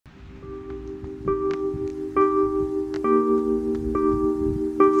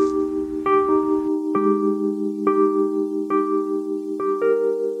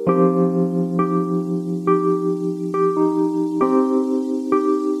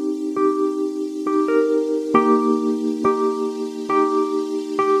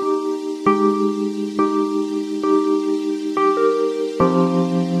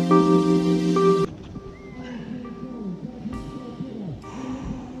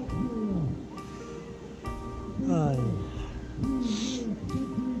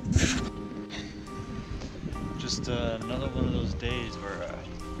Just another one of those days where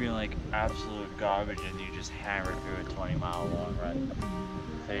you feel like absolute garbage and you just hammer through a 20-mile long run.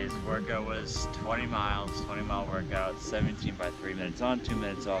 Today's workout was 20 miles, 20-mile workout, 17 by 3 minutes on, 2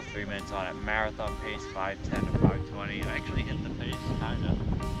 minutes off, 3 minutes on at marathon pace, 5:10 to 5:20. I actually hit the pace kind of,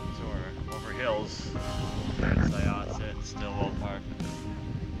 so we're over hills. Syosset, Stillwell Park,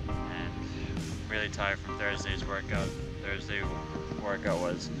 and really tired from Thursday's workout. Thursday workout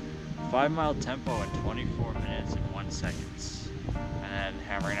was 5-mile tempo in 24 minutes and 1 second, and then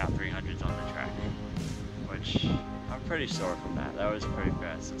hammering out 300s on the track, which I'm pretty sore from that. That was pretty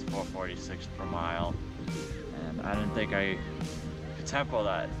fast. It's 4:46 per mile, and I didn't think I could tempo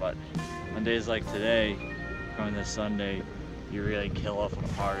that, but on days like today, going this Sunday, you really kill off a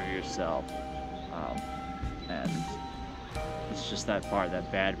part of yourself. And it's just that part,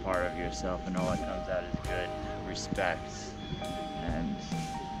 that bad part of yourself, and all that comes out is good, respect, and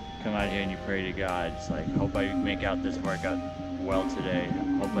come out here and you pray to God. It's like, hope I make out this workout well today,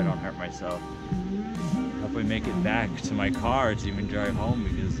 hope I don't hurt myself, hope I make it back to my car to even drive home,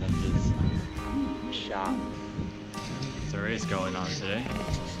 because I'm just shot. There's a race going on today.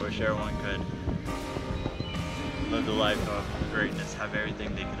 Wish everyone could live the life of greatness, have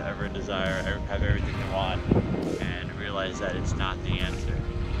everything they could ever desire, have everything they want, and realize that it's not the answer.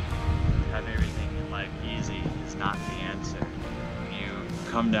 Have everything in life easy is not the answer. When you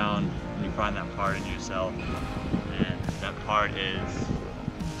come down and you find that part in yourself, and that part is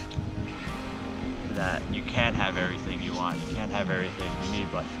that you can't have everything you want, you can't have everything you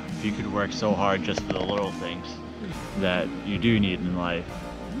need, but if you could work so hard just for the little things that you do need in life,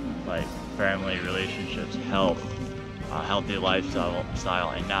 like family, relationships, health, a healthy lifestyle,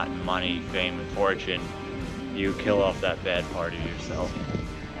 and not money, fame, and fortune, you kill off that bad part of yourself,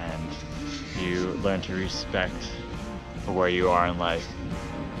 and you learn to respect for where you are in life,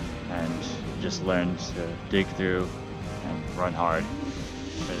 and just learn to dig through and run hard,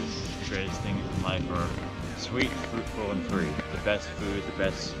 because the greatest things in life are sweet, fruitful, and free. The best food, the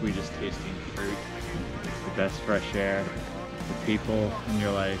best, sweetest tasting fruit, the best fresh air, the people in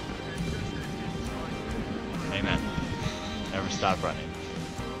your life. Amen. Never stop running.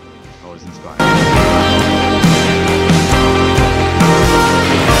 Always inspired.